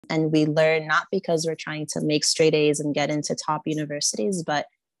And we learn not because we're trying to make straight A's and get into top universities, but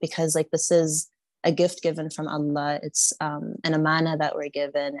because like this is a gift given from Allah. It's an amana that we're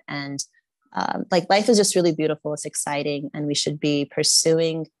given. And like life is just really beautiful. It's exciting. And we should be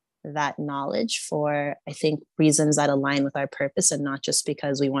pursuing that knowledge for, I think, reasons that align with our purpose and not just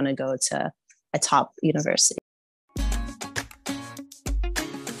because we want to go to a top university.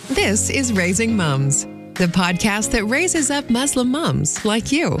 This is Raising Mums, the podcast that raises up Muslim mums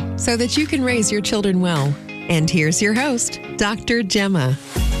like you so that you can raise your children well. And here's your host, Dr. Gemma.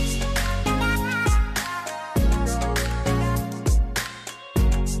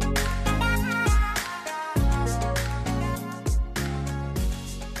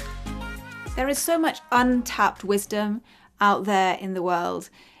 There is so much untapped wisdom out there in the world,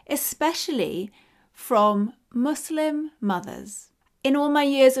 especially from Muslim mothers. In all my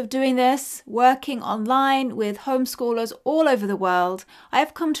years of doing this, working online with homeschoolers all over the world, I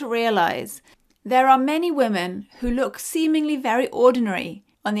have come to realize there are many women who look seemingly very ordinary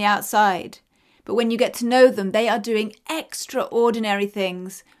on the outside, but when you get to know them, they are doing extraordinary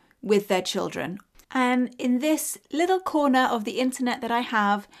things with their children. And in this little corner of the internet that I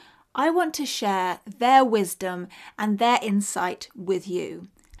have, I want to share their wisdom and their insight with you.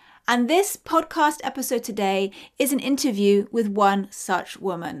 And this podcast episode today is an interview with one such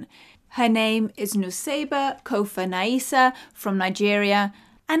woman. Her name is Nusaibah Kofar-Naisa from Nigeria.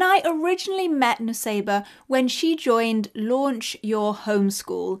 And I originally met Nusaibah when she joined Launch Your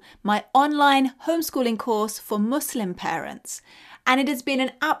Homeschool, my online homeschooling course for Muslim parents. And it has been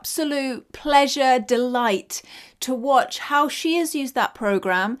an absolute pleasure, delight to watch how she has used that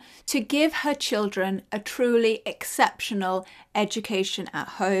program to give her children a truly exceptional education at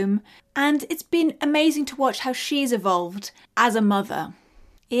home. And it's been amazing to watch how she's evolved as a mother.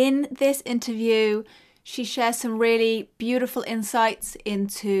 In this interview, she shares some really beautiful insights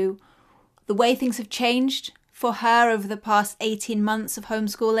into the way things have changed for her over the past 18 months of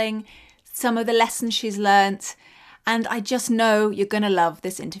homeschooling, some of the lessons she's learnt, and I just know you're going to love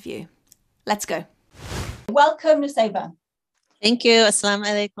this interview. Let's go. Welcome, Nusaibah. Thank you. Assalamu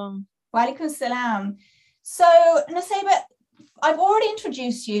alaikum. Wa alaikum salam. So, Nusaibah, I've already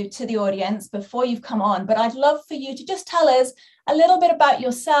introduced you to the audience before you've come on, but I'd love for you to just tell us a little bit about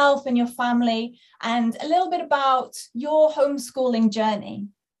yourself and your family and a little bit about your homeschooling journey.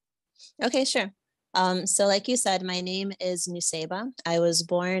 Okay, sure. So like you said, my name is Nusaibah. I was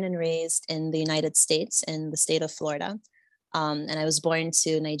born and raised in the United States in the state of Florida. And I was born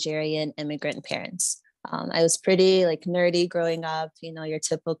to Nigerian immigrant parents. I was pretty like nerdy growing up, you know, your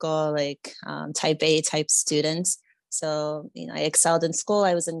typical like type A type students. So, you know, I excelled in school.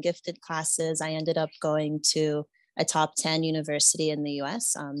 I was in gifted classes. I ended up going to a top 10 university in the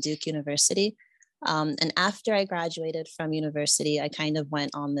US, Duke University. And after I graduated from university, I kind of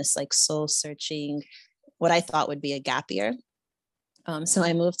went on this like soul searching, what I thought would be a gap year. So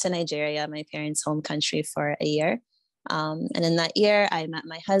I moved to Nigeria, my parents' home country, for a year. And in that year, I met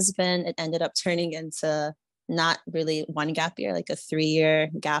my husband. It ended up turning into not really one gap year, like a 3-year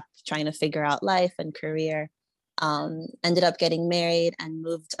gap, trying to figure out life and career. Ended up getting married and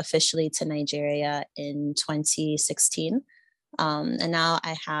moved officially to Nigeria in 2016. And now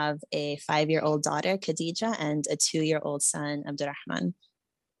I have a 5-year-old daughter, Khadija, and a 2-year-old son, Abdurrahman.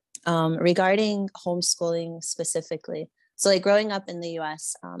 Regarding homeschooling specifically, so like growing up in the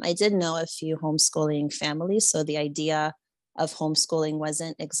US, I did know a few homeschooling families. So the idea of homeschooling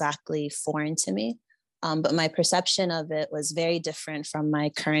wasn't exactly foreign to me. But my perception of it was very different from my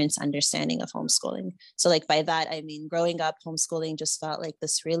current understanding of homeschooling. So like by that, I mean, growing up, homeschooling just felt like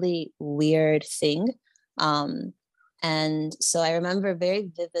this really weird thing. And so I remember very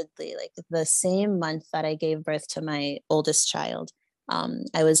vividly, like the same month that I gave birth to my oldest child,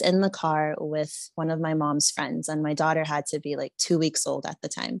 I was in the car with one of my mom's friends, and my daughter had to be like 2 weeks old at the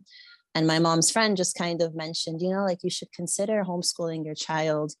time. And my mom's friend just kind of mentioned, you know, like you should consider homeschooling your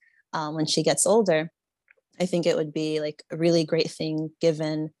child when she gets older. I think it would be like a really great thing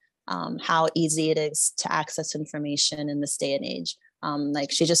given how easy it is to access information in this day and age.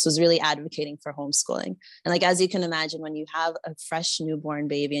 Like she just was really advocating for homeschooling. And like, as you can imagine, when you have a fresh newborn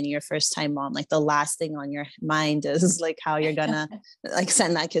baby and you're a first time mom, like the last thing on your mind is like how you're gonna like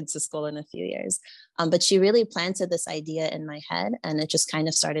send that kid to school in a few years. But she really planted this idea in my head, and it just kind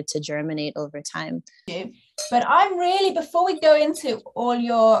of started to germinate over time. But I'm really, before we go into all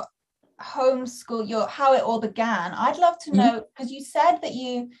your homeschool, how it all began, I'd love to know, because you said that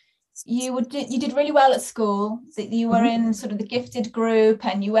you did really well at school, that you were in sort of the gifted group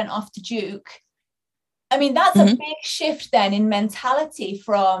and you went off to Duke. I mean, that's a big shift then in mentality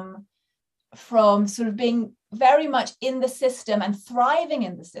from from sort of being very much in the system and thriving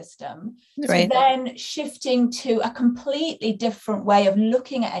in the system, Right. to then shifting to a completely different way of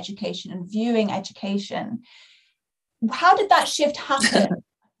looking at education and viewing education. How did that shift happen?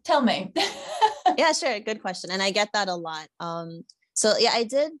 Tell me. Yeah, sure. Good question. And I get that a lot. So yeah, I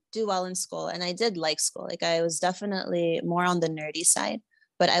did do well in school and I did like school. Like I was definitely more on the nerdy side,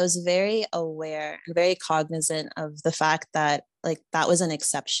 but I was very aware and very cognizant of the fact that like that was an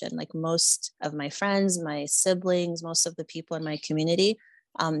exception. Like most of my friends, my siblings, most of the people in my community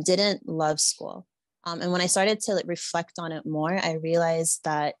didn't love school. And when I started to like, reflect on it more, I realized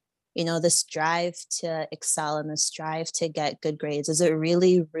that, you know, this drive to excel and this drive to get good grades, is it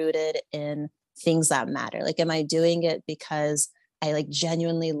really rooted in things that matter? Like, am I doing it because I like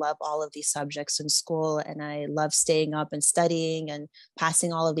genuinely love all of these subjects in school and I love staying up and studying and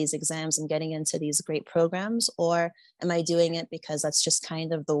passing all of these exams and getting into these great programs? Or am I doing it because that's just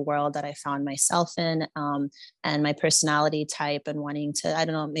kind of the world that I found myself in, and my personality type, and wanting to, I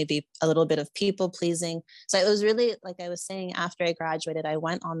don't know, maybe a little bit of people pleasing. So it was really, like I was saying, after I graduated, I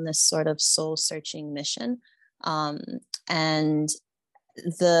went on this sort of soul searching mission. And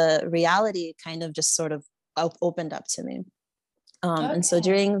the reality kind of just sort of opened up to me. And so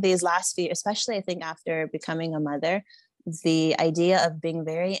during these last few, especially I think after becoming a mother, the idea of being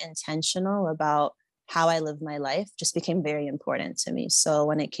very intentional about how I live my life just became very important to me. So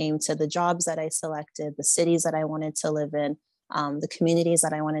when it came to the jobs that I selected, the cities that I wanted to live in, the communities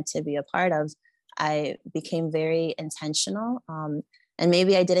that I wanted to be a part of, I became very intentional. And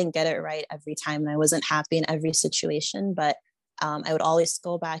maybe I didn't get it right every time, and I wasn't happy in every situation, but I would always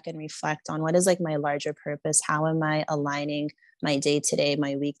go back and reflect on what is like my larger purpose. How am I aligning my day to day,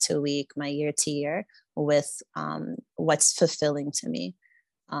 my week to week, my year to year with what's fulfilling to me?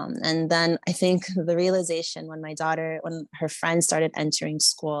 And then I think the realization when my daughter, when her friends started entering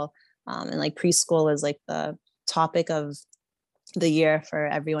school, and like preschool was like the topic of the year for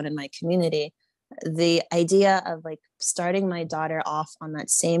everyone in my community, the idea of like starting my daughter off on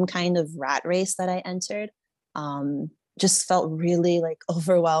that same kind of rat race that I entered, just felt really like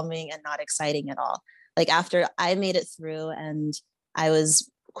overwhelming and not exciting at all. Like after I made it through and I was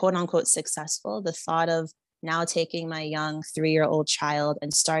quote unquote successful, the thought of now taking my young 3-year-old child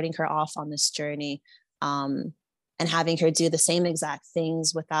and starting her off on this journey, and having her do the same exact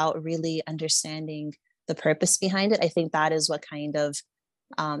things without really understanding the purpose behind it, I think that is what kind of,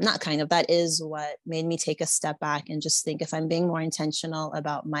 that is what made me take a step back and just think, if I'm being more intentional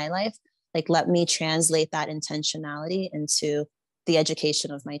about my life, like let me translate that intentionality into the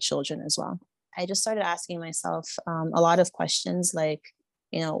education of my children as well. I just started asking myself a lot of questions like,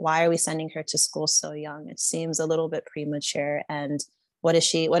 you know, why are we sending her to school so young? It seems a little bit premature. And what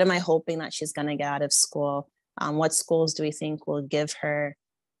am I hoping that she's going to get out of school? What schools do we think will give her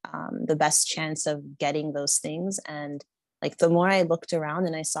the best chance of getting those things? And like, the more I looked around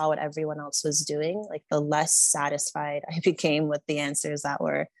and I saw what everyone else was doing, like the less satisfied I became with the answers that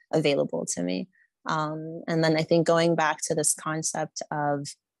were available to me. And then I think going back to this concept of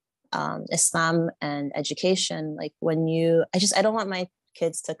Islam and education, like I don't want my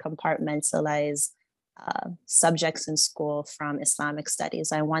kids to compartmentalize subjects in school from Islamic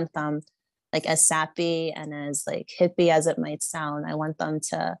studies. I want them, like, as sappy and as like hippie as it might sound, I want them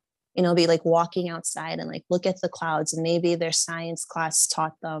to, you know, be like walking outside and like look at the clouds, and maybe their science class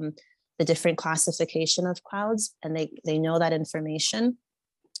taught them the different classification of clouds and they know that information.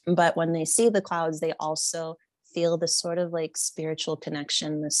 But when they see the clouds, they also feel this sort of like spiritual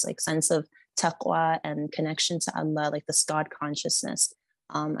connection, this like sense of taqwa and connection to Allah, like this God consciousness.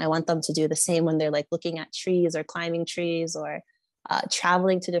 I want them to do the same when they're like looking at trees or climbing trees or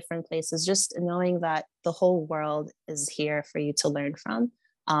traveling to different places, just knowing that the whole world is here for you to learn from.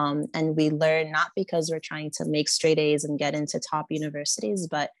 And we learn not because we're trying to make straight A's and get into top universities,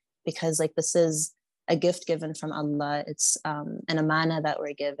 but because like this is a gift given from Allah. It's an amana that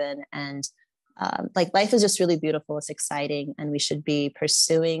we're given. And like life is just really beautiful. It's exciting. And we should be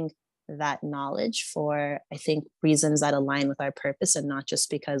pursuing that knowledge for, I think, reasons that align with our purpose and not just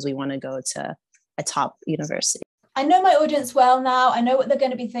because we want to go to a top university. I know my audience well now. I know what they're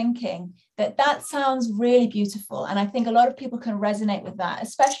going to be thinking. That sounds really beautiful. And I think a lot of people can resonate with that,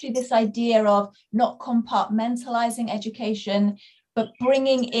 especially this idea of not compartmentalizing education, but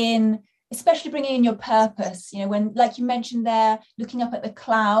bringing in your purpose. You know, when, like you mentioned there, looking up at the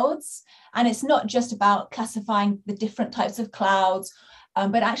clouds, and it's not just about classifying the different types of clouds,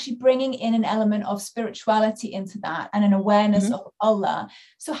 but actually bringing in an element of spirituality into that and an awareness of Allah.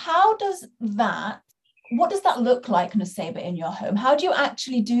 So what does that look like, Nusaibah, in your home? How do you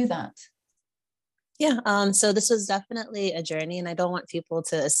actually do that? Yeah, so this was definitely a journey, and I don't want people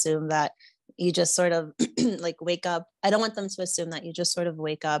to assume that, you just sort of like wake up. I don't want them to assume that you just sort of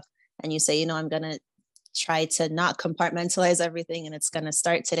wake up and you say, you know, I'm going to try to not compartmentalize everything and it's going to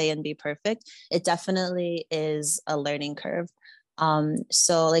start today and be perfect. It definitely is a learning curve.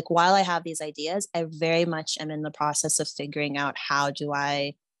 So like while I have these ideas, I very much am in the process of figuring out how do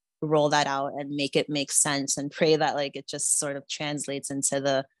I roll that out and make it make sense, and pray that like it just sort of translates into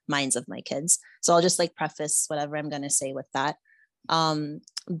the minds of my kids. So I'll just like preface whatever I'm going to say with that.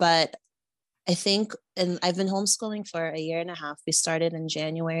 But I think, and I've been homeschooling for a year and a half. We started in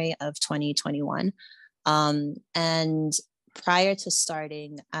January of 2021. And prior to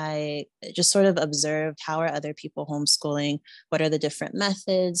starting, I just sort of observed how are other people homeschooling? What are the different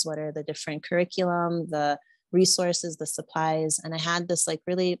methods? What are the different curriculum, the resources, the supplies? And I had this like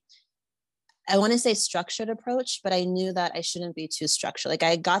really, I want to say structured approach, but I knew that I shouldn't be too structured. Like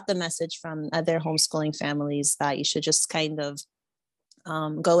I got the message from other homeschooling families that you should just kind of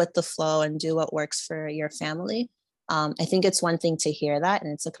go with the flow and do what works for your family. I think it's one thing to hear that,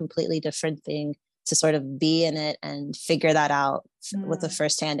 and it's a completely different thing to sort of be in it and figure that out with a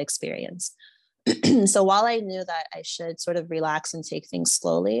firsthand experience. So while I knew that I should sort of relax and take things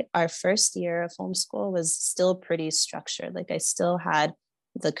slowly, our first year of homeschool was still pretty structured. Like I still had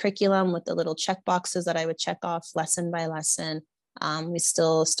the curriculum with the little check boxes that I would check off lesson by lesson. We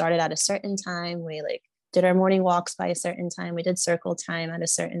still started at a certain time. We like did our morning walks by a certain time. We did circle time at a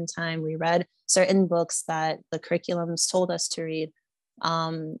certain time. We read certain books that the curriculums told us to read.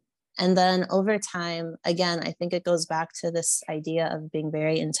 And then over time, again, I think it goes back to this idea of being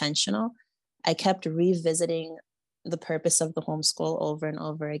very intentional. I kept revisiting the purpose of the homeschool over and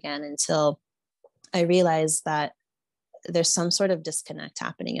over again until I realized that there's some sort of disconnect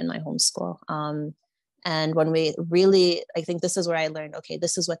happening in my homeschool. And when we really, I think this is where I learned, okay,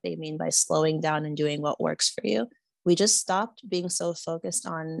 this is what they mean by slowing down and doing what works for you. We just stopped being so focused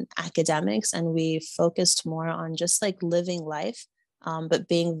on academics and we focused more on just like living life, but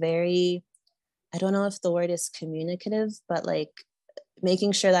being very, I don't know if the word is communicative, but like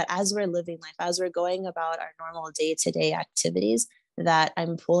making sure that as we're living life, as we're going about our normal day-to-day activities, that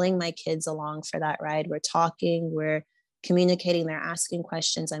I'm pulling my kids along for that ride. We're talking, we're communicating, they're asking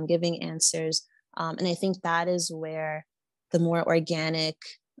questions, I'm giving answers. And I think that is where the more organic,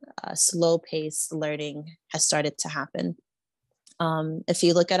 slow-paced learning has started to happen. If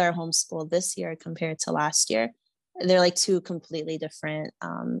you look at our homeschool this year compared to last year, they're like two completely different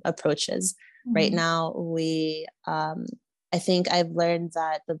approaches. Right now, I think I've learned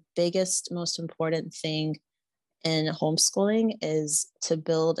that the biggest, most important thing in homeschooling is to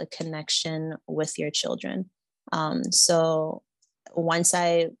build a connection with your children. So once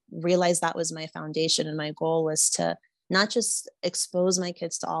I realized that was my foundation and my goal was to not just expose my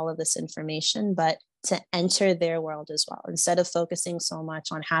kids to all of this information, but to enter their world as well. Instead of focusing so much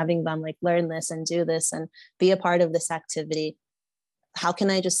on having them like learn this and do this and be a part of this activity, how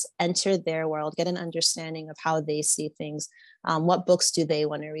can I just enter their world, get an understanding of how they see things? What books do they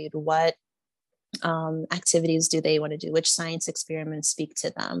want to read? What activities do they want to do? Which science experiments speak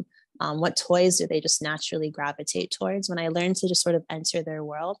to them? What toys do they just naturally gravitate towards? When I learned to just sort of enter their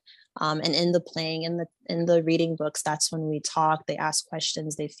world, and in the playing, in the reading books, that's when we talk, they ask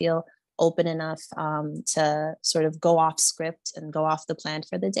questions, they feel open enough to sort of go off script and go off the plan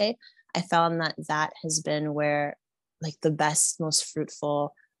for the day. I found that that has been where like the best, most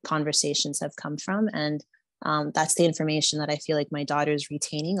fruitful conversations have come from. And that's the information that I feel like my daughter's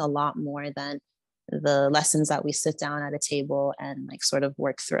retaining a lot more than the lessons that we sit down at a table and like sort of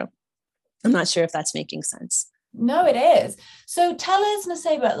work through. I'm not sure if that's making sense. No, it is. So tell us,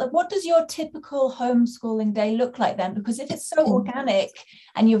 Nusaibah, like, what does your typical homeschooling day look like then? Because if it's so organic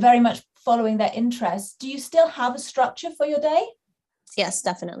and you're very much following their interests, do you still have a structure for your day? Yes,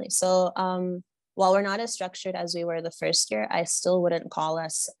 definitely. So while we're not as structured as we were the first year, I still wouldn't call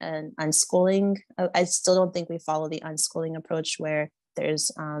us an unschooling. I still don't think we follow the unschooling approach where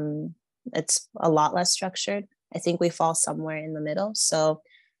there's it's a lot less structured. I think we fall somewhere in the middle. So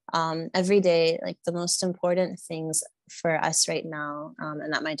every day, like the most important things for us right now,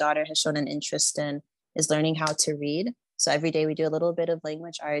 and that my daughter has shown an interest in, is learning how to read. So every day we do a little bit of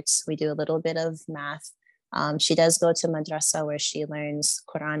language arts, we do a little bit of math. She does go to madrasa where she learns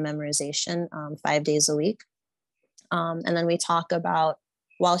Quran memorization 5 days a week. And then we talk about,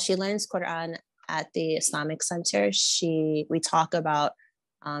 while she learns Quran at the Islamic Center, we talk about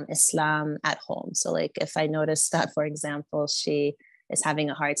Islam at home. So like if I notice that, for example, she is having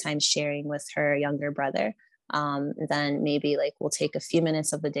a hard time sharing with her younger brother, then maybe like we'll take a few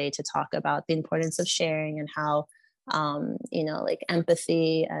minutes of the day to talk about the importance of sharing and how like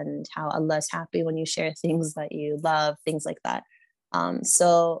empathy and how Allah is happy when you share things that you love, things like that.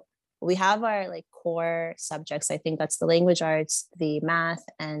 So we have our like core subjects. I think that's the language arts, the math,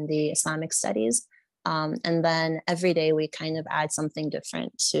 and the Islamic studies. And then every day we kind of add something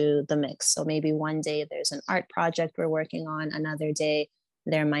different to the mix. So maybe one day there's an art project we're working on. Another day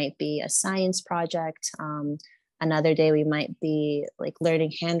there might be a science project. Another day we might be like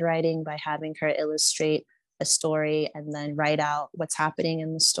learning handwriting by having her illustrate a story and then write out what's happening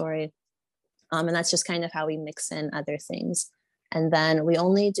in the story. And that's just kind of how we mix in other things. And then we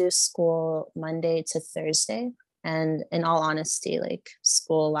only do school Monday to Thursday. And in all honesty, like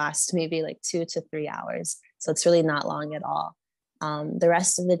school lasts maybe like 2 to 3 hours. So it's really not long at all. The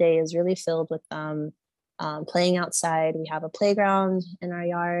rest of the day is really filled with them playing outside. We have a playground in our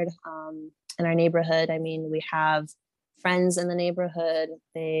yard, in our neighborhood. I mean, we have friends in the neighborhood.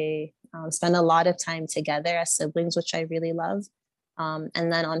 They spend a lot of time together as siblings, which I really love.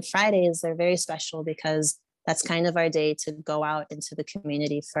 And then on Fridays, they're very special because that's kind of our day to go out into the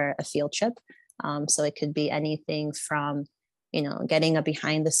community for a field trip. So it could be anything from, getting a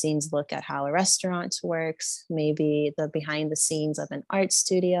behind the scenes look at how a restaurant works, maybe the behind the scenes of an art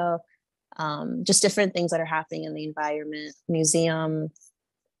studio, just different things that are happening in the environment, museum,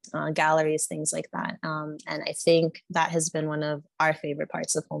 galleries, things like that. And I think that has been one of our favorite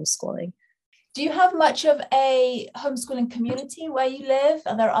parts of homeschooling. Do you have much of a homeschooling community where you live?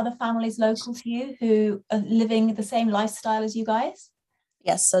 Are there other families local to you who are living the same lifestyle as you guys?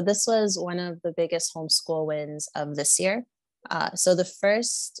 Yes, so this was one of the biggest homeschool wins of this year. So the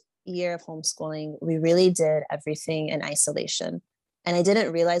first year of homeschooling, we really did everything in isolation. And I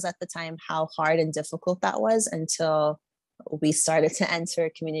didn't realize at the time how hard and difficult that was until we started to enter a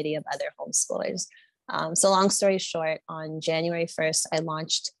community of other homeschoolers. So long story short, on January 1st, I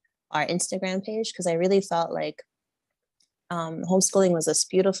launched our Instagram page because I really felt like homeschooling was this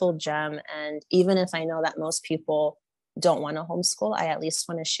beautiful gem. And even if I know that most people don't want to homeschool, I at least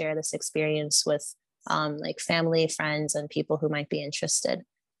want to share this experience with like family, friends, and people who might be interested.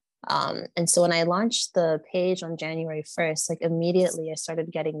 And so when I launched the page on January 1st, like immediately I started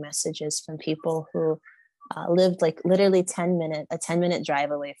getting messages from people who lived like literally a 10-minute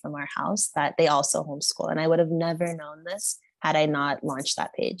drive away from our house that they also homeschool. And I would have never known this had I not launched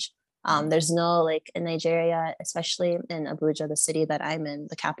that page. There's no, like in Nigeria, especially in Abuja, the city that I'm in,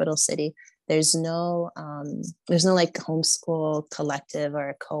 the capital city, there's no like homeschool collective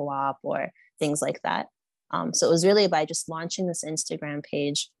or co-op or things like that. So it was really by just launching this Instagram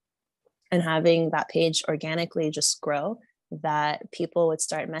page and having that page organically just grow that people would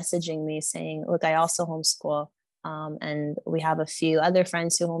start messaging me saying, look, I also homeschool. And we have a few other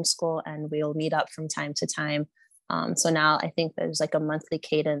friends who homeschool and we'll meet up from time to time. So now I think there's like a monthly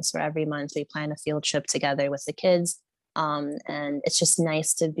cadence where every month we plan a field trip together with the kids. And it's just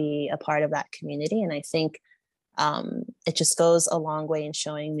nice to be a part of that community. And I think it just goes a long way in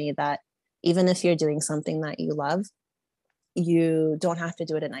showing me that even if you're doing something that you love, you don't have to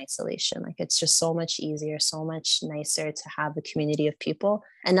do it in isolation. Like it's just so much easier, so much nicer to have a community of people.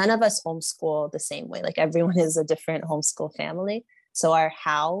 And none of us homeschool the same way. Like everyone is a different homeschool family. So our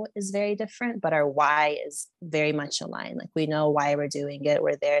how is very different, but our why is very much aligned. Like we know why we're doing it.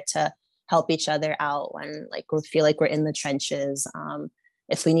 We're there to help each other out when like we feel like we're in the trenches.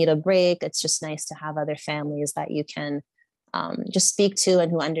 If we need a break, it's just nice to have other families that you can just speak to and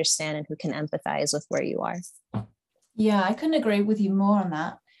who understand and who can empathize with where you are. Yeah, I couldn't agree with you more on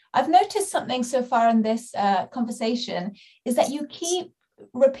that. I've noticed something so far in this conversation is that you keep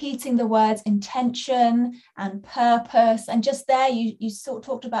repeating the words intention and purpose, and just there you sort of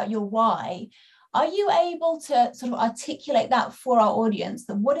talked about your why. Are you able to sort of articulate that for our audience,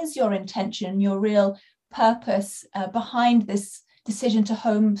 that what is your intention, your real purpose behind this decision to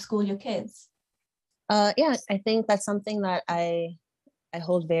homeschool your kids? Yeah, I think that's something that I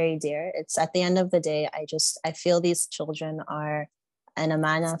hold very dear. It's at the end of the day, I feel these children are an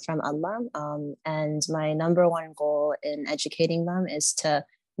amana from Allah. And my number one goal in educating them is to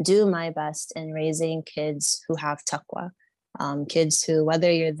do my best in raising kids who have taqwa. Kids who,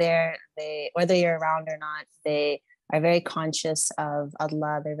 whether you're there, whether you're around or not, they are very conscious of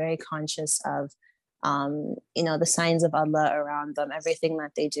Allah. They're very conscious of, the signs of Allah around them. Everything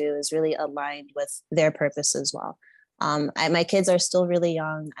that they do is really aligned with their purpose as well. My kids are still really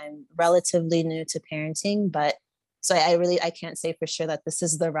young. I'm relatively new to parenting, but so I can't say for sure that this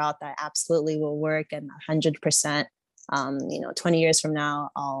is the route that absolutely will work and 100%, 20 years from now,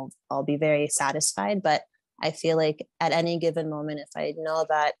 I'll be very satisfied. But I feel like at any given moment, if I know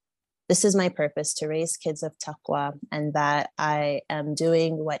that this is my purpose to raise kids of taqwa and that I am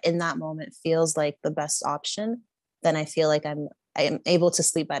doing what in that moment feels like the best option, then I feel like I am able to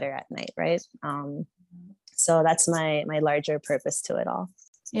sleep better at night. Right. So that's my larger purpose to it all.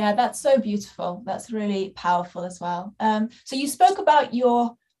 Yeah, that's so beautiful. That's really powerful as well. So you spoke about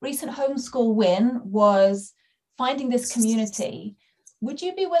your recent homeschool win was finding this community. Would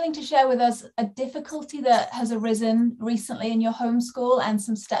you be willing to share with us a difficulty that has arisen recently in your homeschool and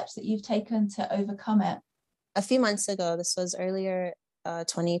some steps that you've taken to overcome it? A few months ago, this was earlier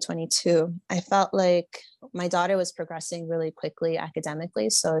 2022, I felt like my daughter was progressing really quickly academically.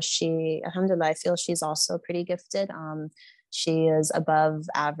 So she, alhamdulillah, I feel she's also pretty gifted. She is above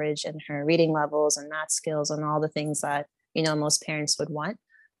average in her reading levels and math skills and all the things that, most parents would want.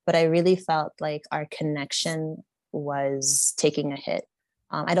 But I really felt like our connection was taking a hit.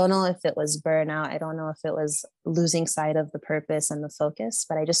 I don't know if it was burnout. I don't know if it was losing sight of the purpose and the focus,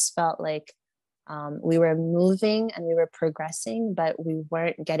 but I just felt like we were moving and we were progressing, but we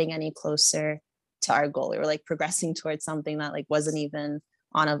weren't getting any closer to our goal. We were like progressing towards something that like wasn't even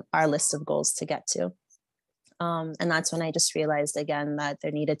on our list of goals to get to. And that's when I just realized again that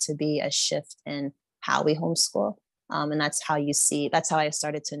there needed to be a shift in how we homeschool. And that's how I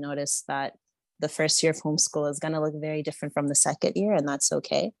started to notice that the first year of homeschool is going to look very different from the second year. And that's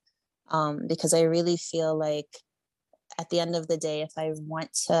okay. Because I really feel like at the end of the day, if I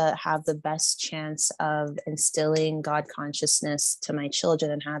want to have the best chance of instilling God consciousness to my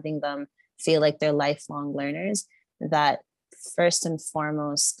children and having them feel like they're lifelong learners, that first and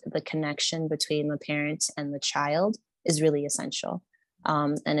foremost, the connection between the parent and the child is really essential.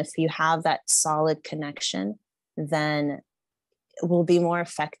 And if you have that solid connection, then we'll be more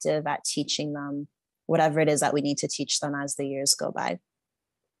effective at teaching them whatever it is that we need to teach them as the years go by.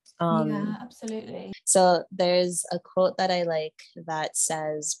 Yeah, absolutely. So there's a quote that I like that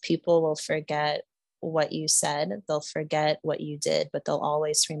says, people will forget what you said, they'll forget what you did, but they'll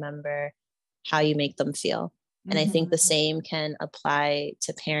always remember how you make them feel. And I think the same can apply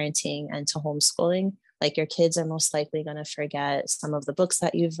to parenting and to homeschooling. Like your kids are most likely going to forget some of the books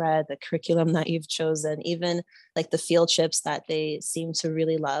that you've read, the curriculum that you've chosen, even like the field trips that they seem to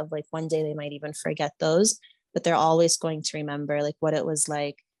really love. Like one day they might even forget those, but they're always going to remember like what it was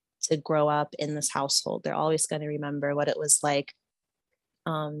like to grow up in this household. They're always going to remember what it was like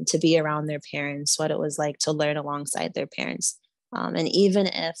to be around their parents, what it was like to learn alongside their parents. And even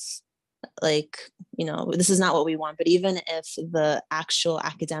if this is not what we want, but even if the actual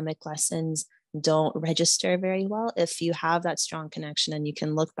academic lessons don't register very well, if you have that strong connection and you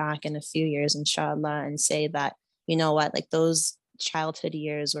can look back in a few years, inshallah, and say that, like those childhood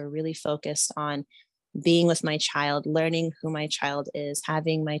years were really focused on being with my child, learning who my child is,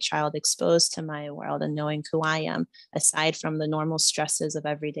 having my child exposed to my world and knowing who I am, aside from the normal stresses of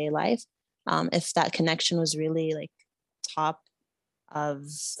everyday life. If that connection was really like top of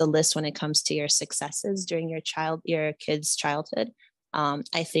the list when it comes to your successes during your kid's childhood,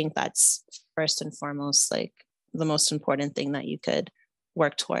 I think that's first and foremost like the most important thing that you could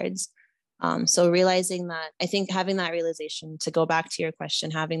work towards. So realizing that, I think having that realization, to go back to your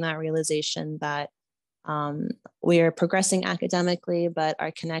question, having that realization that we are progressing academically, but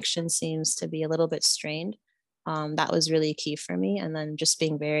our connection seems to be a little bit strained. That was really key for me. And then just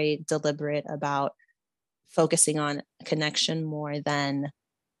being very deliberate about focusing on connection more than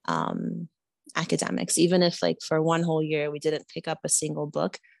academics. Even if like for one whole year, we didn't pick up a single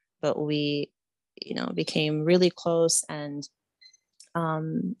book, but we, became really close. And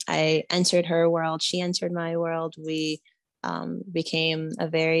I entered her world, she entered my world. We became a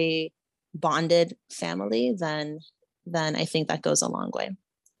very bonded family, then I think that goes a long way.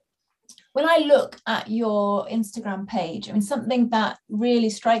 When I look at your Instagram page, I mean, something that really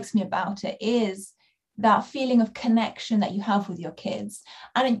strikes me about it is that feeling of connection that you have with your kids.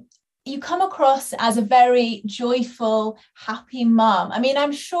 And you come across as a very joyful, happy mum. I mean,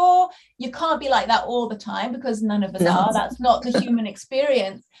 I'm sure you can't be like that all the time because none of us are. That's not the human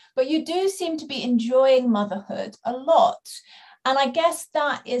experience. But you do seem to be enjoying motherhood a lot. And I guess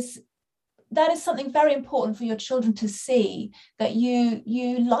that is something very important for your children to see, that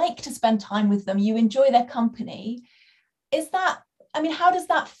you like to spend time with them, you enjoy their company. How does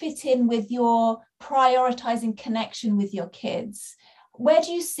that fit in with your prioritizing connection with your kids? Where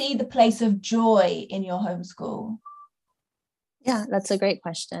do you see the place of joy in your homeschool? Yeah, that's a great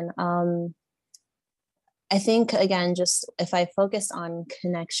question. I think, again, just if I focus on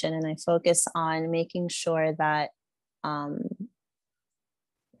connection and I focus on making sure that, how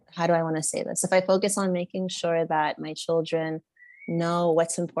do I want to say this? If I focus on making sure that my children know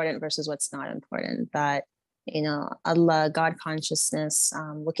what's important versus what's not important, that, Allah, God consciousness,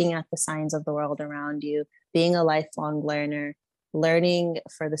 looking at the signs of the world around you, being a lifelong learner, learning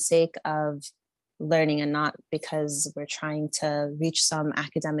for the sake of learning and not because we're trying to reach some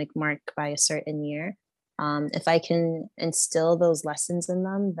academic mark by a certain year. If I can instill those lessons in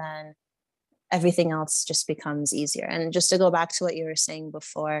them, then everything else just becomes easier. And just to go back to what you were saying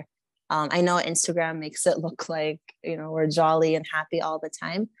before, I know Instagram makes it look like, we're jolly and happy all the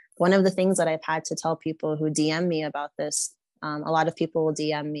time. One of the things that I've had to tell people who DM me about this, a lot of people will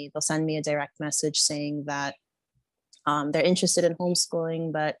DM me, they'll send me a direct message saying that they're interested in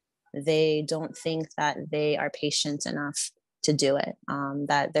homeschooling, but they don't think that they are patient enough to do it,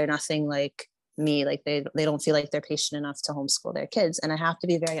 that they're nothing like me, like they don't feel like they're patient enough to homeschool their kids. And I have to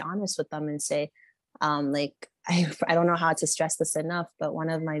be very honest with them and say, I don't know how to stress this enough, but one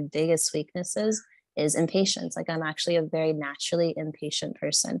of my biggest weaknesses is impatience. Like I'm actually a very naturally impatient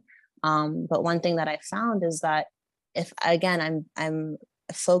person. But one thing that I found is that if, again, I'm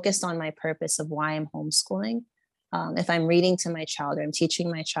focused on my purpose of why I'm homeschooling, if I'm reading to my child or I'm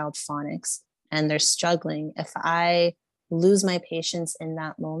teaching my child phonics and they're struggling, if I lose my patience in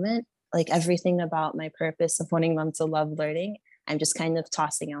that moment, like everything about my purpose of wanting them to love learning, I'm just kind of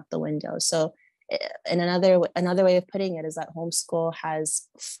tossing out the window. So and another way of putting it is that homeschool has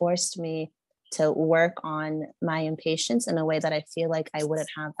forced me to work on my impatience in a way that I feel like I wouldn't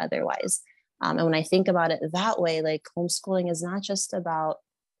have otherwise. And when I think about it that way, like homeschooling is not just about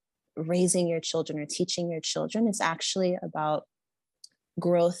raising your children or teaching your children. It's actually about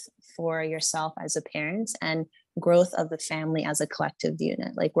growth for yourself as a parent and growth of the family as a collective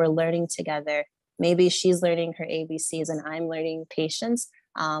unit. Like we're learning together. Maybe she's learning her ABCs and I'm learning patience,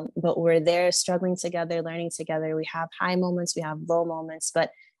 but we're there struggling together, learning together. We have high moments, we have low moments,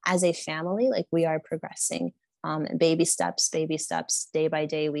 but as a family, like we are progressing, baby steps, day by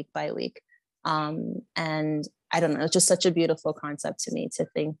day, week by week. And I don't know, it's just such a beautiful concept to me to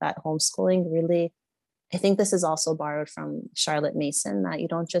think that homeschooling really, I think this is also borrowed from Charlotte Mason, that you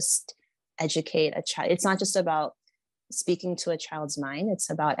don't just educate a child. It's not just about speaking to a child's mind, it's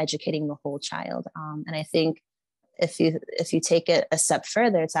about educating the whole child. And I think if you take it a step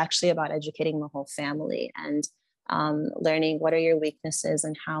further, it's actually about educating the whole family and learning what are your weaknesses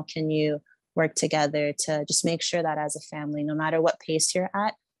and how can you work together to just make sure that as a family, no matter what pace you're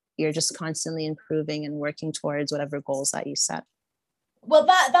at, you're just constantly improving and working towards whatever goals that you set. Well,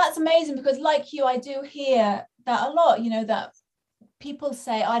 that's amazing, because like you, I do hear that a lot, that people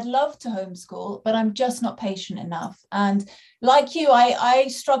say, I'd love to homeschool, but I'm just not patient enough. And like you, I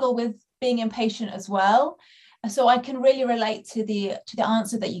struggle with being impatient as well. So I can really relate to the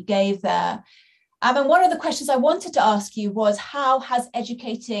answer that you gave there. And one of the questions I wanted to ask you was, how has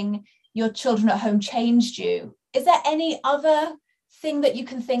educating your children at home changed you? Is there any other thing that you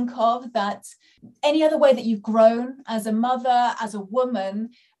can think of, that any other way that you've grown as a mother, as a woman,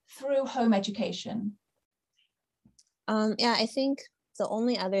 through home education? Yeah, I think the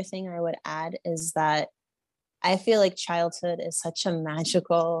only other thing I would add is that I feel like childhood is such a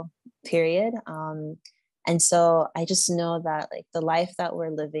magical period. And so I just know that like the life that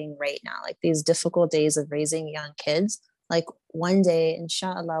we're living right now, like these difficult days of raising young kids, like one day,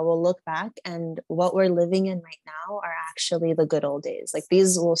 inshallah, we'll look back and what we're living in right now are actually the good old days. Like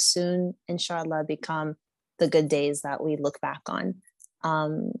these will soon, inshallah, become the good days that we look back on.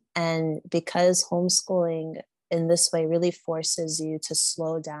 And because homeschooling in this way really forces you to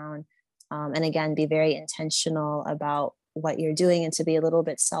slow down and again, be very intentional about what you're doing and to be a little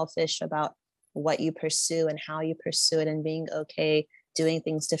bit selfish about what you pursue and how you pursue it and being okay doing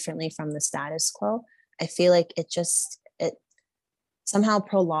things differently from the status quo. I feel like it somehow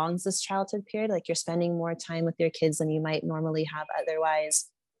prolongs this childhood period. Like you're spending more time with your kids than you might normally have otherwise.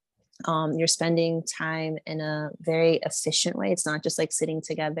 You're spending time in a very efficient way. It's not just like sitting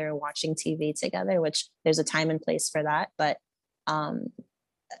together, watching TV together, which there's a time and place for that. But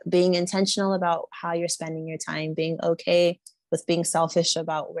being intentional about how you're spending your time, being okay with being selfish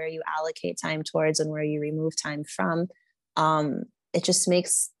about where you allocate time towards and where you remove time from. It just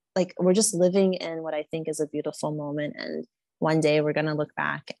makes like, we're just living in what I think is a beautiful moment. And one day we're going to look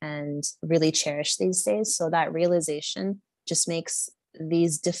back and really cherish these days. So that realization just makes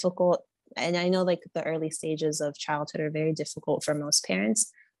these difficult, and I know like the early stages of childhood are very difficult for most parents,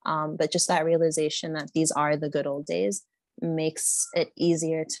 but just that realization that these are the good old days makes it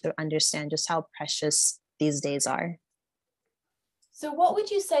easier to understand just how precious these days are. So what would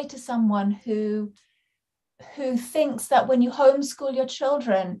you say to someone who thinks that when you homeschool your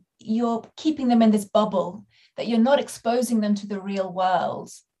children, you're keeping them in this bubble, that you're not exposing them to the real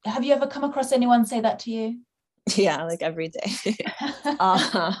world? Have you ever come across anyone say that to you? Yeah, like every day.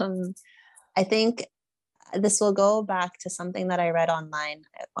 I think this will go back to something that I read online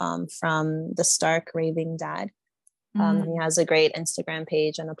from the Stark Raving Dad. He has a great Instagram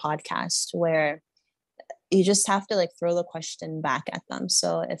page and a podcast where you just have to like throw the question back at them.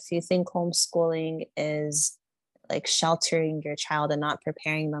 So if you think homeschooling is like sheltering your child and not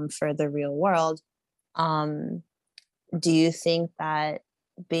preparing them for the real world, um, do you think that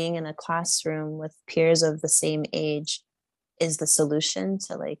being in a classroom with peers of the same age is the solution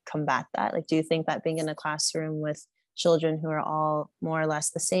to like combat that? Like, do you think that being in a classroom with children who are all more or less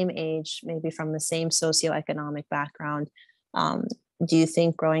the same age, maybe from the same socioeconomic background, um, do you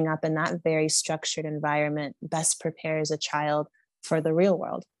think growing up in that very structured environment best prepares a child for the real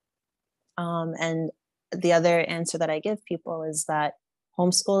world? And the other answer that I give people is that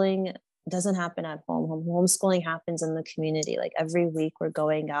homeschooling doesn't happen at home. Homeschooling happens in the community. Like every week we're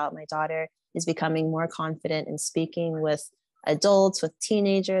going out. My daughter is becoming more confident in speaking with adults, with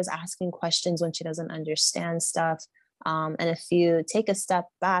teenagers, asking questions when she doesn't understand stuff. And if you take a step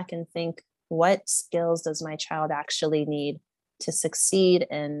back and think, what skills does my child actually need to succeed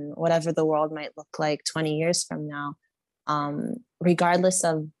in whatever the world might look like 20 years from now? Regardless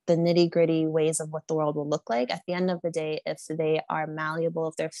of the nitty gritty ways of what the world will look like, at the end of the day, if they are malleable,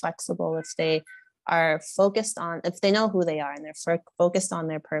 if they're flexible, if they are focused on, if they know who they are and they're focused on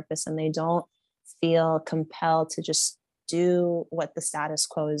their purpose and they don't feel compelled to just do what the status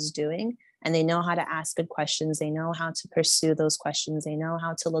quo is doing, and they know how to ask good questions, they know how to pursue those questions, they know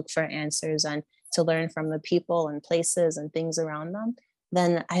how to look for answers and to learn from the people and places and things around them,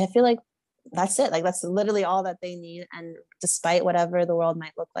 then I feel like that's it. Like that's literally all that they need. And despite whatever the world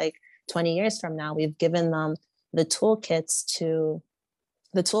might look like 20 years from now, we've given them the toolkit to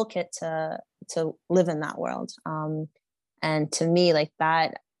live in that world. And to me, like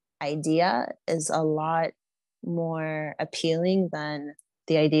that idea is a lot more appealing than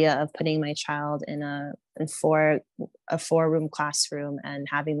the idea of putting my child in a 4-room classroom and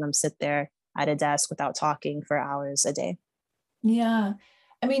having them sit there at a desk without talking for hours a day. Yeah.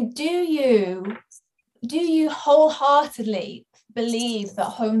 I mean, do you wholeheartedly believe that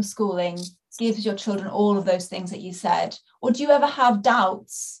homeschooling gives your children all of those things that you said? Or do you ever have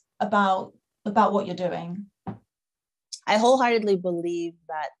doubts about what you're doing? I wholeheartedly believe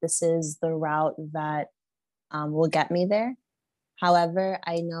that this is the route that will get me there. However,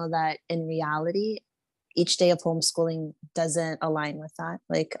 I know that in reality, each day of homeschooling doesn't align with that.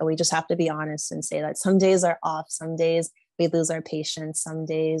 Like, we just have to be honest and say that some days are off, some days we lose our patience, some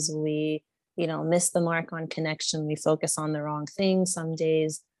days we, miss the mark on connection, we focus on the wrong thing. Some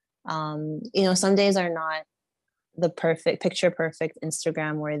days, some days are not the perfect, picture perfect,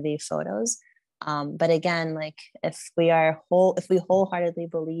 Instagram worthy photos. But again, like if we wholeheartedly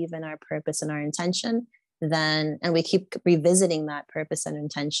believe in our purpose and our intention, then, and we keep revisiting that purpose and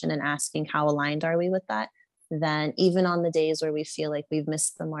intention and asking how aligned are we with that, then even on the days where we feel like we've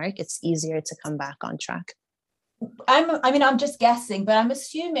missed the mark, it's easier to come back on track. I'm just guessing, but I'm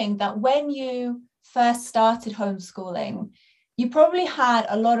assuming that when you first started homeschooling, you probably had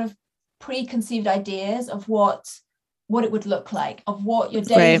a lot of preconceived ideas of what it would look like, of what your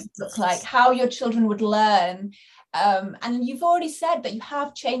days would look like, how your children would learn. And you've already said that you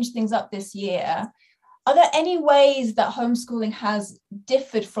have changed things up this year. Are there any ways that homeschooling has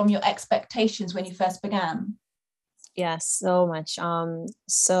differed from your expectations when you first began? Yes, so much.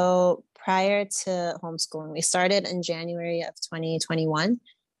 So prior to homeschooling, we started in January of 2021.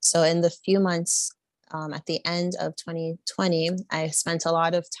 So in the few months at the end of 2020, I spent a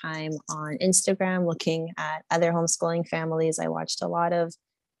lot of time on Instagram looking at other homeschooling families. I watched a lot of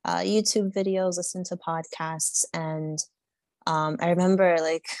YouTube videos, listened to podcasts, and I remember,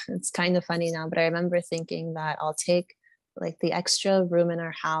 like, it's kind of funny now, but I remember thinking that I'll take like the extra room in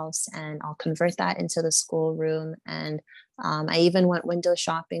our house and I'll convert that into the school room. And I even went window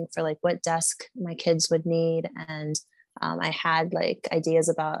shopping for like what desk my kids would need. And I had like ideas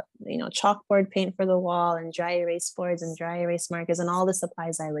about, chalkboard paint for the wall and dry erase boards and dry erase markers and all the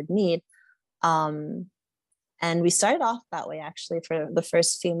supplies I would need. And we started off that way actually for the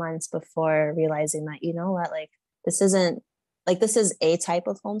first few months before realizing that, like, this is a type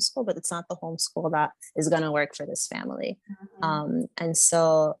of homeschool, but it's not the homeschool that is going to work for this family. Mm-hmm. And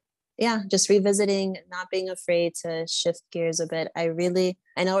so, just revisiting, not being afraid to shift gears a bit. I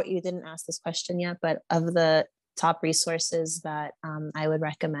know you didn't ask this question yet, but of the top resources that I would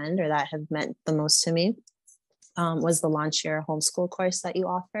recommend or that have meant the most to me was the Launch Your Homeschool course that you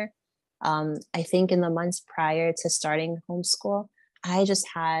offer. I think in the months prior to starting homeschool, I just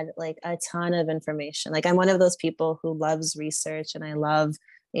had like a ton of information. Like I'm one of those people who loves research and I love,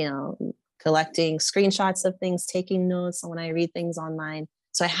 collecting screenshots of things, taking notes when I read things online.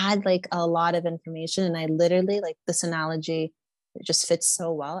 So I had like a lot of information and I literally, like, this analogy just fits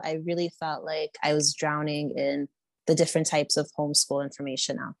so well. I really felt like I was drowning in the different types of homeschool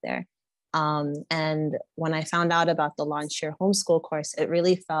information out there. And when I found out about the Launch Your Homeschool course, it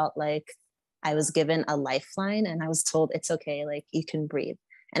really felt like I was given a lifeline, and I was told, it's okay, like you can breathe.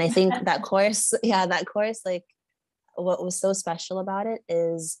 And I think that course, like what was so special about it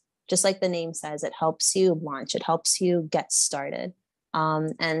is just like the name says, it helps you launch, it helps you get started.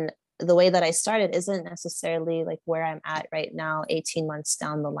 And the way that I started isn't necessarily like where I'm at right now, 18 months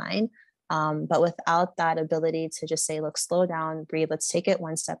down the line. But without that ability to just say, look, slow down, breathe, let's take it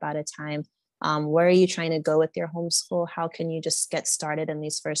one step at a time. Where are you trying to go with your homeschool? How can you just get started in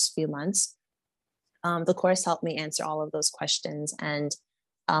these first few months? The course helped me answer all of those questions. And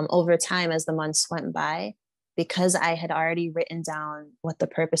over time, as the months went by, because I had already written down what the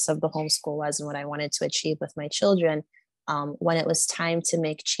purpose of the homeschool was and what I wanted to achieve with my children, when it was time to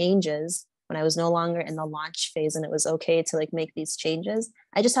make changes, when I was no longer in the launch phase and it was okay to like make these changes,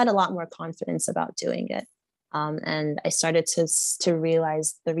 I just had a lot more confidence about doing it. And I started to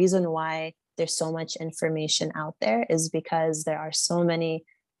realize the reason why there's so much information out there is because there are so many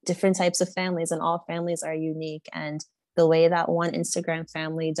different types of families, and all families are unique. And the way that one Instagram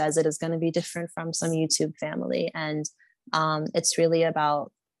family does it is going to be different from some YouTube family. And it's really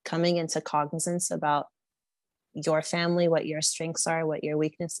about coming into cognizance about your family, what your strengths are, what your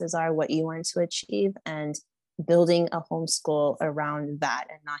weaknesses are, what you want to achieve, and building a homeschool around that,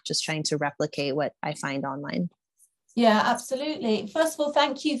 and not just trying to replicate what I find online. Yeah, absolutely. First of all,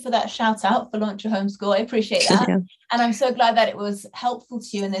 thank you for that shout out for Launch Your Homeschool. I appreciate that. Yeah. And I'm so glad that it was helpful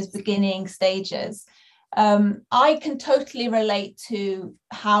to you in those beginning stages. I can totally relate to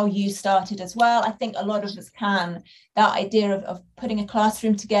how you started as well. I think a lot of us can, that idea of putting a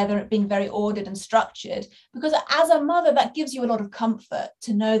classroom together, it being very ordered and structured, because as a mother, that gives you a lot of comfort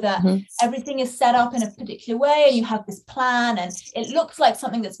to know that everything is set up in a particular way and you have this plan and it looks like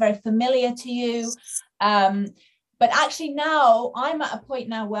something that's very familiar to you. But actually now I'm at a point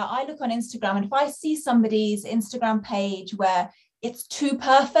now where I look on Instagram, and if I see somebody's Instagram page where it's too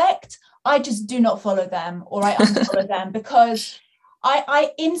perfect, I just do not follow them, or I unfollow them, because I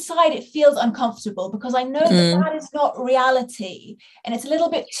inside it feels uncomfortable, because I know that is not reality, and it's a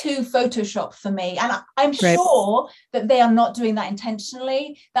little bit too Photoshop for me. And I'm sure that they are not doing that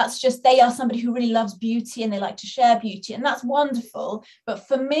intentionally. That's just, they are somebody who really loves beauty and they like to share beauty, and that's wonderful. But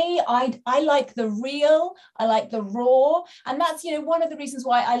for me, I like the real, I like the raw, and that's, you know, one of the reasons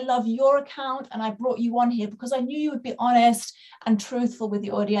why I love your account, and I brought you on here, because I knew you would be honest and truthful with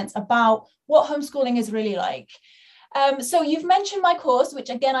the audience about what homeschooling is really like. So you've mentioned my course, which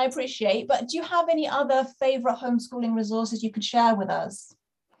again, I appreciate, but do you have any other favorite homeschooling resources you could share with us?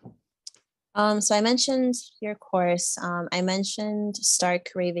 So I mentioned your course. I mentioned Start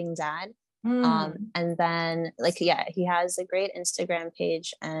Craving Dad. And then he has a great Instagram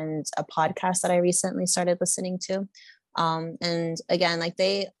page and a podcast that I recently started listening to. And again, like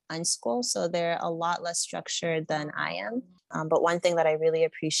they unschool, so they're a lot less structured than I am. But one thing that I really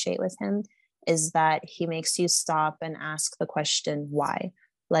appreciate with him is that he makes you stop and ask the question, why?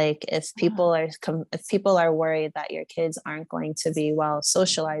 Like if people are worried that your kids aren't going to be well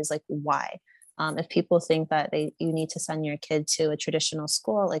socialized, like why? If people think that you need to send your kid to a traditional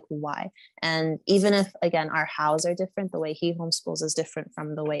school, like why? And even if, again, our hows are different, the way he homeschools is different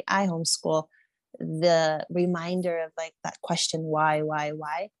from the way I homeschool, the reminder of like that question, why,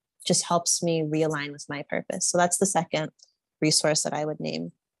 just helps me realign with my purpose. So that's the second resource that I would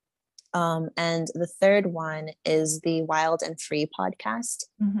name. And the third one is the Wild and Free podcast.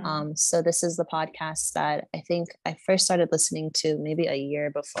 So this is the podcast that I think I first started listening to maybe a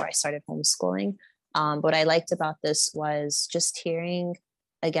year before I started homeschooling. What I liked about this was just hearing,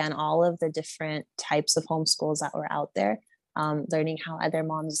 again, all of the different types of homeschools that were out there, learning how other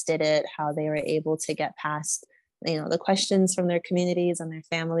moms did it, how they were able to get past, the questions from their communities and their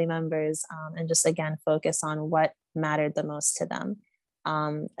family members, and just, again, focus on what mattered the most to them.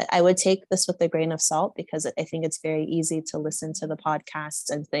 I would take this with a grain of salt, because I think it's very easy to listen to the podcasts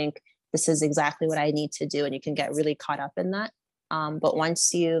and think this is exactly what I need to do, and you can get really caught up in that. But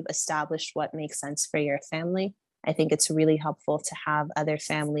once you've established what makes sense for your family, I think it's really helpful to have other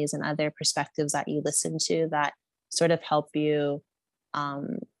families and other perspectives that you listen to that sort of help you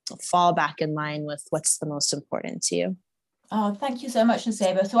fall back in line with what's the most important to you. Oh, thank you so much,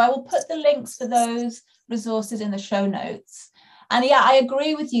 Nusaibah. So I will put the links for those resources in the show notes. And yeah, I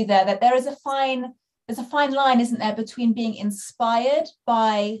agree with you there that there's a fine line, isn't there, between being inspired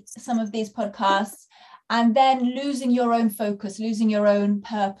by some of these podcasts and then losing your own focus, losing your own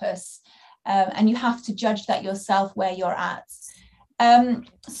purpose. And you have to judge that yourself where you're at.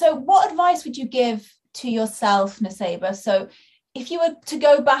 So what advice would you give to yourself, Nusaibah? So if you were to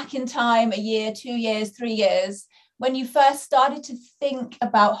go back in time, a year, 2 years, 3 years, when you first started to think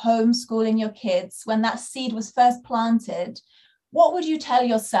about homeschooling your kids, when that seed was first planted, what would you tell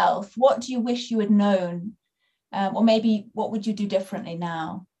yourself? What do you wish you had known? Or maybe what would you do differently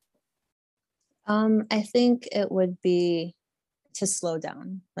now? I think it would be to slow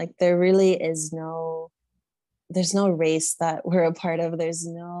down. Like there really is there's no race that we're a part of. There's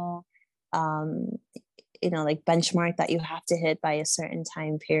no, like benchmark that you have to hit by a certain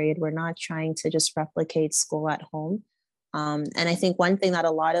time period. We're not trying to just replicate school at home. And I think one thing that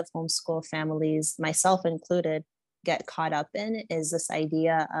a lot of homeschool families, myself included, get caught up in is this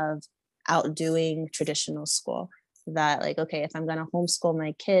idea of outdoing traditional school. That like, okay, if I'm going to homeschool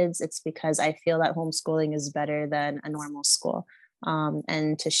my kids, it's because I feel that homeschooling is better than a normal school.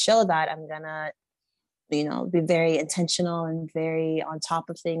 And to show that, I'm going to be very intentional and very on top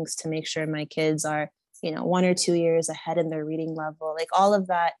of things to make sure my kids are 1 or 2 years ahead in their reading level. Like all of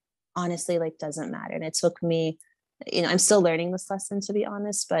that honestly like doesn't matter. And it took me, I'm still learning this lesson, to be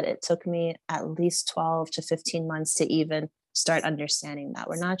honest, but it took me at least 12 to 15 months to even start understanding that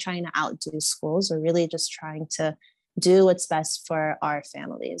we're not trying to outdo schools. We're really just trying to do what's best for our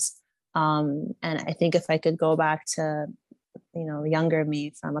families. And I think if I could go back to younger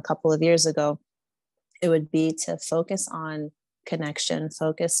me from a couple of years ago, it would be to focus on connection,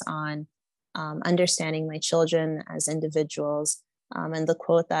 focus on understanding my children as individuals. And the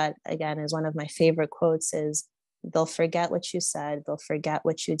quote that, again, is one of my favorite quotes is, they'll forget what you said, they'll forget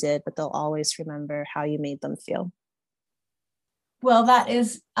what you did, but they'll always remember how you made them feel. Well, that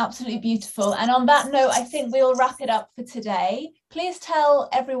is absolutely beautiful. And on that note, I think we'll wrap it up for today. Please tell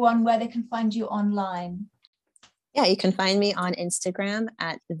everyone where they can find you online. Yeah, you can find me on Instagram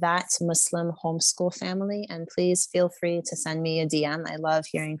at That Muslim Homeschool Family. And please feel free to send me a DM. I love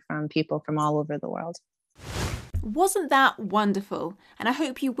hearing from people from all over the world. Wasn't that wonderful? And I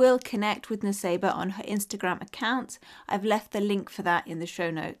hope you will connect with Nusaibah on her Instagram account. I've left the link for that in the show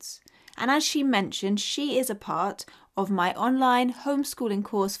notes. And as she mentioned, she is a part of my online homeschooling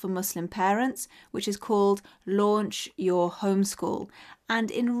course for Muslim parents, which is called Launch Your Homeschool.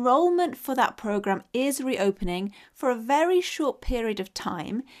 And enrollment for that program is reopening for a very short period of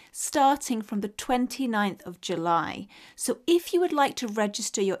time, starting from the 29th of July. So if you would like to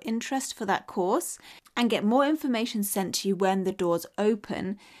register your interest for that course and get more information sent to you when the doors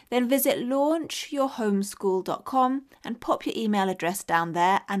open, then visit launchyourhomeschool.com and pop your email address down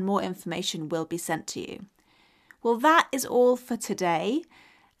there and more information will be sent to you. Well, that is all for today.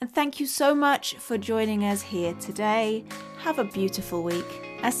 And thank you so much for joining us here today. Have a beautiful week.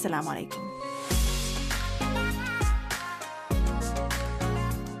 Assalamu alaikum.